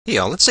Hey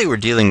y'all, let's say we're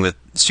dealing with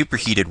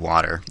superheated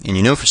water, and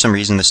you know for some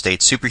reason the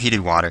state's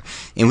superheated water,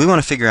 and we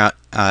want to figure out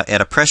at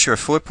a pressure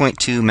of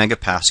 4.2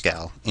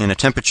 megapascal and a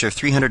temperature of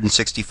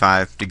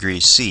 365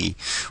 degrees C,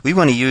 we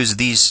want to use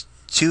these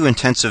two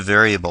intensive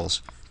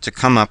variables to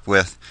come up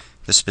with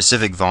the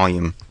specific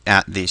volume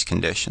at these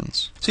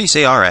conditions. So you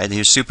say, alright,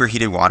 here's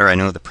superheated water, I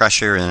know the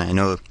pressure and I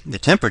know the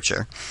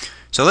temperature,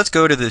 so let's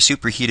go to the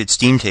superheated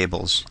steam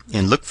tables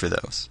and look for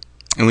those.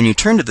 And when you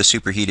turn to the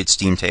superheated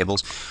steam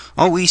tables,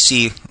 all we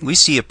see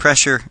a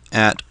pressure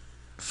at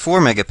 4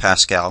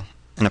 megapascal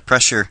and a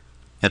pressure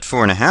at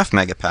 4.5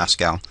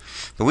 megapascal,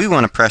 but we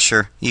want a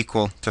pressure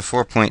equal to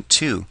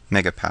 4.2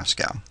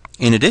 megapascal.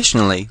 And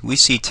additionally, we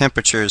see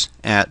temperatures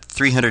at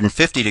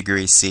 350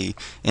 degrees C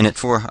and at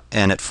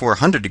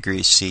 400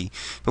 degrees C,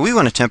 but we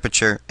want a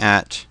temperature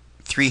at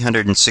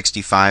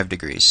 365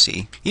 degrees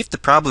C. If the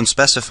problem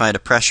specified a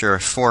pressure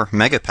of 4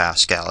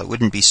 megapascal, it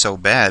wouldn't be so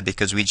bad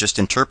because we just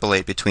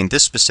interpolate between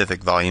this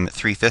specific volume at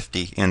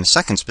 350 and the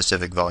second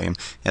specific volume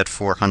at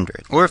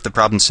 400. Or if the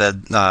problem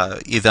said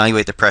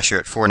evaluate the pressure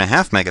at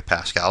 4.5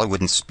 megapascal, it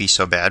wouldn't be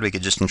so bad. We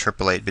could just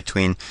interpolate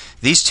between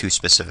these two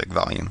specific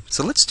volumes.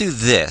 So let's do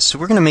this.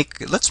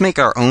 Let's make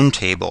our own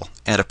table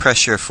at a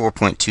pressure of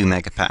 4.2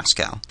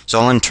 megapascal.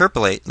 So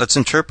let's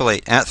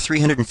interpolate at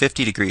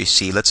 350 degrees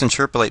C. Let's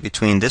interpolate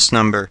between this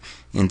number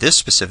in this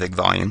specific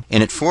volume,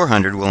 and at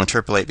 400 we'll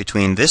interpolate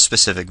between this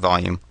specific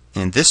volume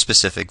and this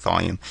specific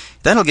volume.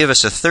 That'll give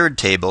us a third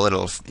table. It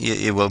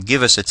will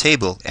give us a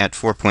table at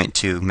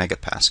 4.2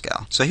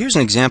 megapascal. So here's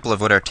an example of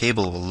what our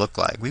table will look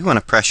like. We want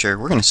a pressure,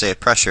 we're going to say a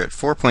pressure at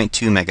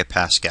 4.2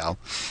 megapascal,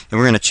 and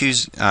we're going to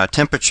choose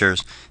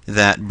temperatures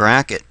that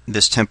bracket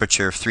this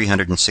temperature of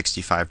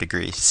 365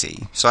 degrees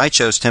C. So I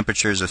chose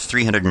temperatures of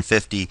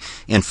 350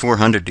 and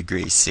 400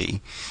 degrees C.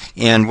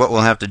 And what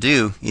we'll have to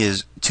do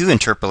is two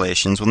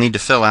interpolations. We'll need to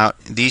fill out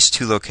these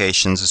two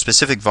locations, a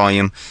specific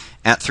volume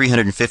at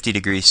 350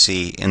 degrees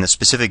C and the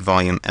specific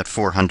volume at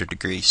 400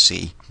 degrees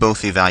C,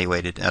 both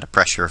evaluated at a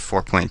pressure of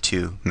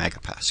 4.2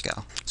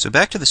 megapascal. So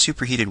back to the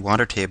superheated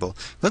water table,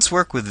 let's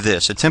work with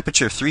this, a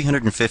temperature of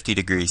 350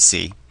 degrees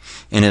C,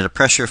 and at a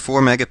pressure of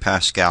 4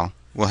 megapascal,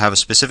 we'll have a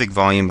specific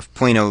volume of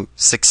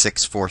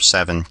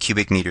 0.06647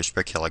 cubic meters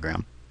per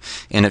kilogram.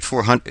 And at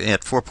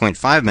 4.5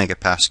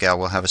 megapascal,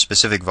 we'll have a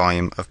specific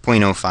volume of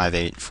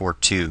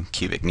 0.05842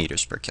 cubic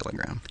meters per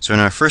kilogram. So in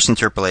our first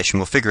interpolation,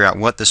 we'll figure out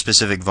what the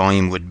specific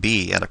volume would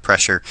be at a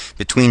pressure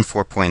between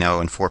 4.0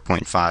 and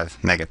 4.5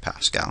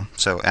 megapascal.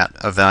 So at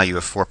a value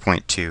of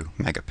 4.2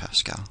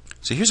 megapascal.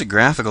 So here's a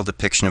graphical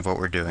depiction of what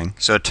we're doing.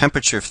 So a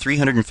temperature of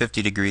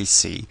 350 degrees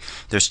C.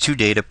 There's two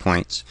data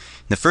points.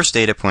 The first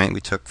data point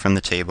we took from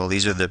the table.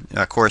 These are the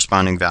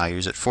corresponding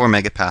values. At 4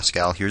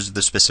 megapascal, here's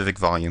the specific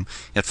volume.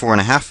 At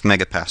 4.5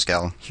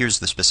 megapascal, here's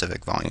the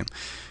specific volume.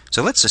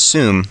 So let's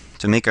assume,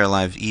 to make our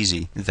lives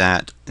easy,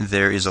 that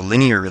there is a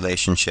linear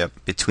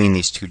relationship between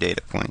these two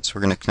data points.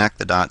 We're going to connect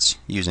the dots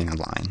using a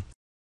line.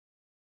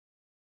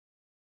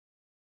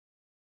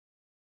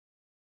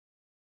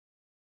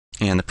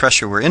 And the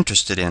pressure we're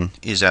interested in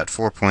is at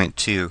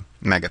 4.2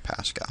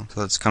 megapascal. So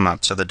let's come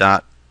up. So the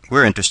dot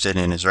we're interested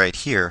in is right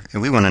here,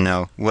 and we want to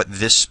know what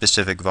this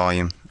specific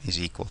volume is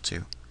equal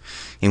to.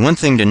 And one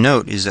thing to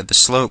note is that the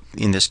slope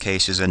in this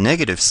case is a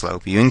negative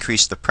slope. You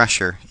increase the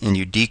pressure and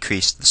you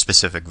decrease the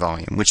specific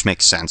volume, which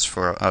makes sense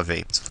for a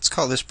vapor. So let's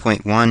call this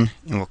point 1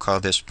 and we'll call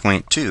this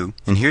point 2.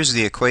 And here's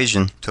the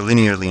equation to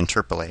linearly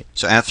interpolate.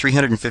 So at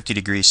 350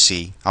 degrees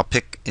C, I'll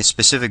pick a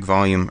specific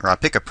volume, or I'll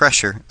pick a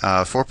pressure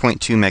of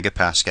 4.2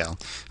 megapascal.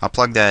 I'll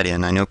plug that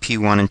in. I know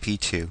P1 and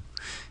P2.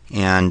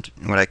 And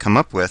what I come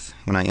up with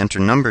when I enter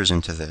numbers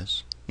into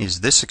this is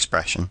this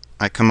expression.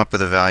 I come up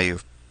with a value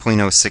of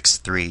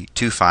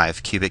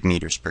 0.06325 cubic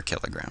meters per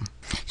kilogram.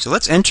 So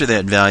let's enter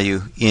that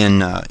value in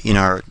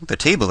the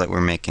table that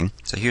we're making.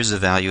 So here's the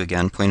value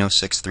again,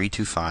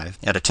 0.06325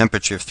 at a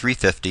temperature of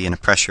 350 and a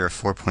pressure of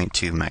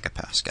 4.2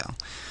 megapascal.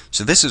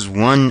 So this is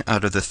one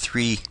out of the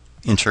three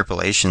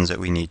interpolations that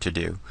we need to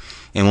do.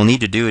 And we'll need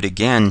to do it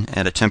again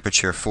at a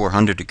temperature of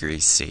 400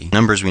 degrees C.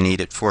 Numbers we need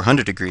at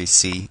 400 degrees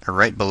C are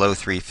right below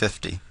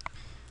 350.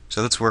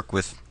 So let's work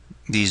with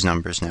these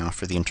numbers now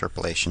for the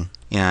interpolation.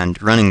 And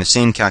running the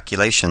same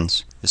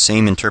calculations, the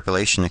same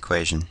interpolation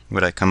equation,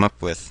 what I come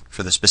up with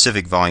for the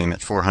specific volume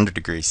at 400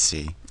 degrees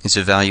C is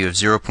a value of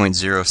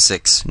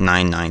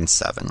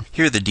 0.06997.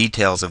 Here are the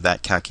details of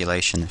that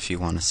calculation if you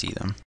want to see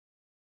them.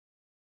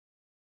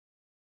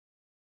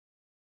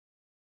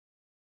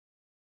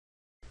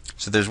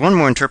 So there's one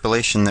more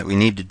interpolation that we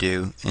need to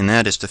do, and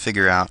that is to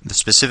figure out the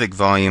specific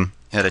volume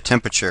at a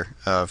temperature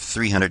of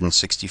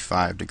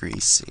 365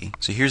 degrees C.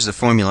 So here's the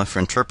formula for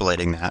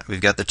interpolating that. We've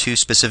got the two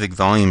specific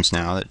volumes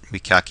now that we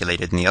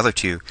calculated in the other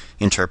two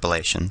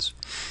interpolations.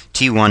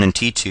 T1 and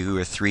T2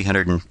 are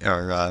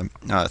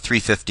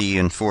 350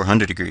 and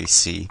 400 degrees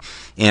C.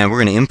 And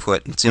we're going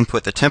to let's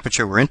input the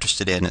temperature we're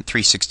interested in at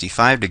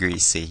 365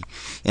 degrees C.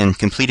 And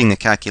completing the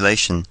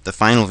calculation, the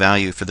final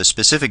value for the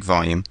specific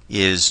volume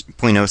is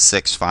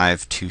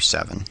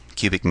 0.06527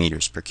 cubic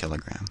meters per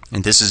kilogram.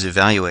 And this is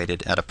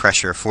evaluated at a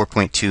pressure of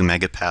 4.2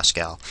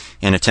 megapascal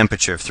and a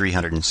temperature of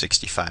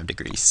 365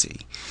 degrees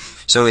C.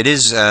 So it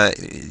is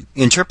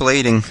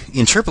interpolating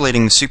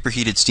the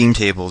superheated steam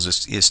tables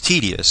is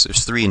tedious.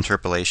 There's 3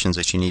 interpolations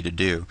that you need to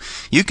do.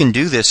 You can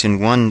do this in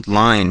one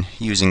line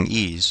using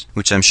ease,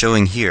 which I'm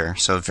showing here.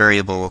 So a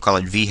variable, we'll call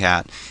it v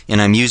hat,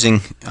 and I'm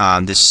using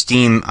this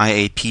steam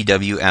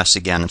IAPWS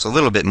again. It's a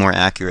little bit more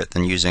accurate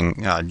than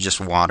using just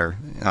water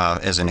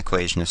as an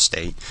equation of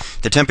state.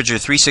 The temperature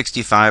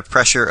 365,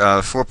 pressure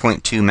of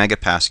 4.2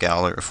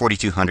 megapascal or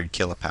 4,200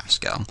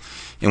 kilopascal.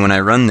 And when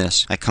I run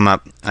this,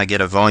 I get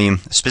a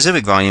volume, a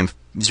specific volume,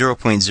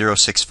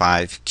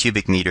 0.065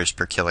 cubic meters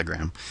per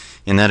kilogram,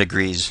 and that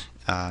agrees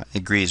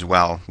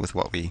well with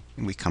what we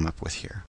come up with here.